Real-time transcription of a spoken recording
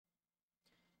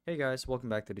Hey guys, welcome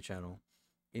back to the channel.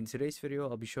 In today's video,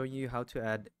 I'll be showing you how to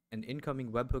add an incoming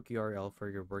webhook URL for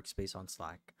your workspace on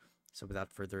Slack. So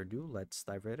without further ado, let's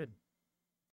dive right in.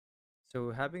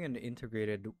 So having an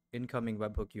integrated incoming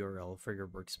webhook URL for your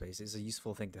workspace is a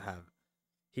useful thing to have.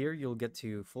 Here you'll get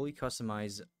to fully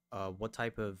customize what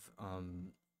type of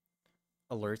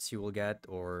alerts you will get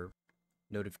or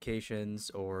notifications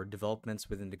or developments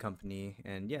within the company.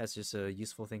 And yeah, it's just a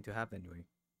useful thing to have anyway.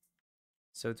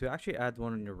 So to actually add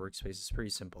one in your workspace is pretty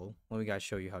simple. Let me guys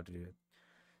show you how to do it.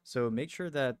 So make sure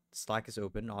that Slack is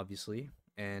open, obviously,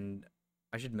 and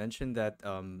I should mention that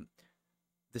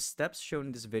the steps shown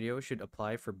in this video should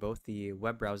apply for both the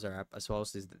web browser app as well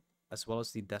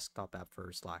as the desktop app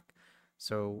for Slack.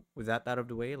 So with that out of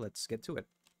the way, let's get to it.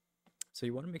 So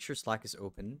you want to make sure Slack is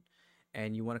open,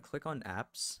 and you want to click on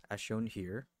Apps as shown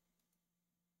here,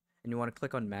 and you want to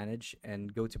click on Manage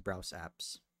and go to Browse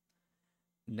Apps.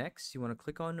 Next, you want to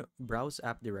click on Browse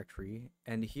App Directory,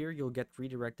 and here you'll get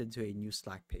redirected to a new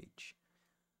Slack page.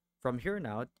 From here on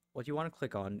out, what you want to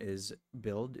click on is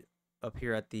Build up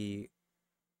here at the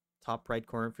top right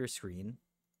corner of your screen,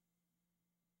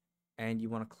 and you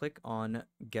want to click on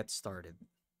Get Started.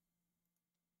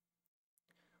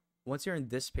 Once you're in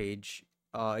this page,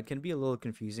 it can be a little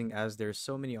confusing as there's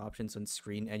so many options on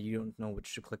screen and you don't know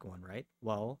which to click on, right?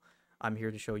 Well, I'm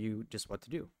here to show you just what to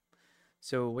do.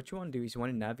 So what you want to do is you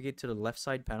want to navigate to the left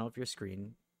side panel of your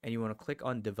screen and you want to click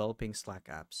on Developing Slack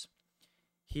Apps.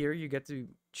 Here you get to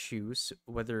choose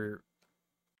whether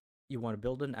you want to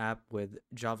build an app with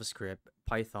JavaScript,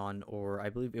 Python, or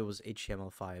I believe it was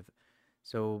HTML5.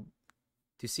 So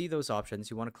to see those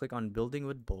options, you want to click on Building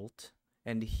with Bolt,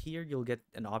 and here you'll get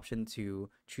an option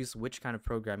to choose which kind of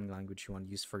programming language you want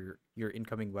to use for your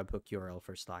incoming webhook URL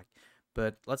for Slack.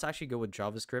 But let's actually go with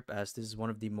JavaScript as this is one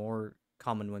of the more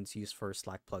common ones used for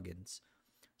Slack plugins.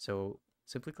 So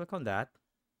simply click on that,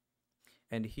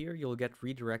 and here you'll get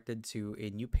redirected to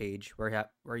a new page where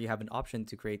you have an option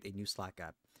to create a new Slack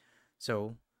app.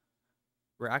 So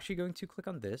we're actually going to click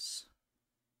on this,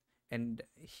 and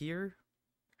here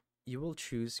you will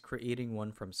choose creating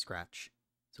one from scratch.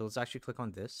 So let's actually click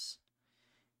on this,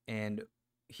 and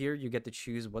here you get to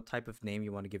choose what type of name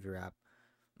you want to give your app.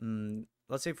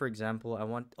 Let's say, for example, I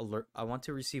want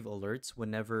to receive alerts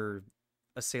whenever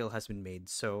a sale has been made.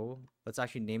 So let's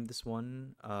actually name this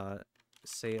one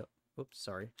sales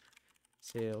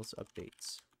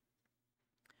updates.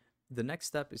 The next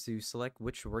step is to select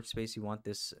which workspace you want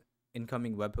this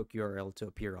incoming webhook URL to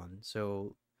appear on.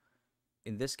 So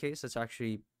in this case, let's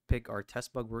actually pick our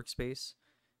test bug workspace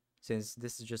since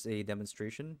this is just a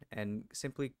demonstration, and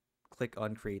simply click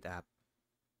on Create App.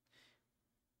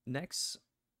 Next,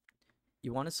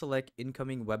 you want to select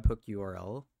incoming webhook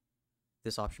URL,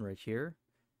 this option right here,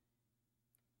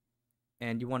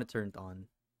 and you want to turn it on.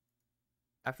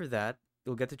 After that,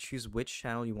 you'll get to choose which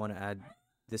channel you want to add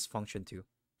this function to.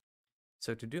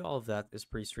 So to do all of that is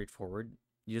pretty straightforward.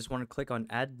 You just want to click on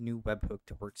Add New Webhook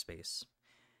to Workspace.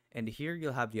 And here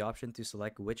you'll have the option to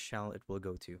select which channel it will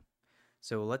go to.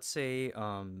 So let's say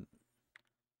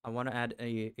I want to add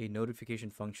a notification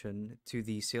function to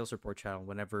the sales report channel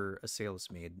whenever a sale is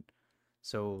made.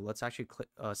 So let's actually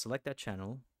select that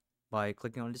channel by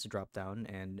clicking on this drop down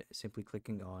and simply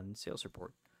clicking on sales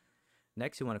report.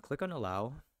 Next, you want to click on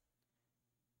Allow.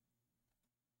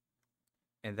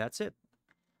 And that's it.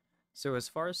 So as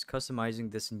far as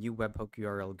customizing this new webhook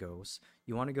URL goes,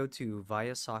 you want to go to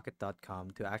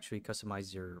viasocket.com to actually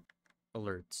customize your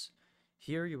alerts.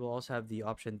 Here you will also have the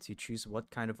option to choose what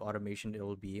kind of automation it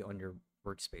will be on your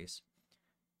workspace.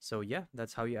 So yeah,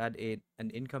 that's how you add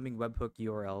an incoming webhook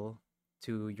URL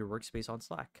to your workspace on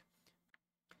Slack.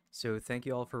 So thank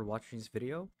you all for watching this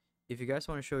video. If you guys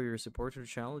want to show your support to the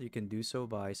channel, you can do so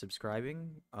by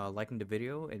subscribing, liking the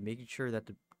video, and making sure that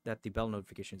the bell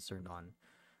notification is turned on.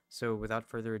 So without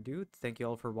further ado, thank you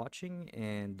all for watching,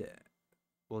 and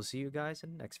we'll see you guys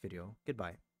in the next video.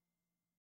 Goodbye.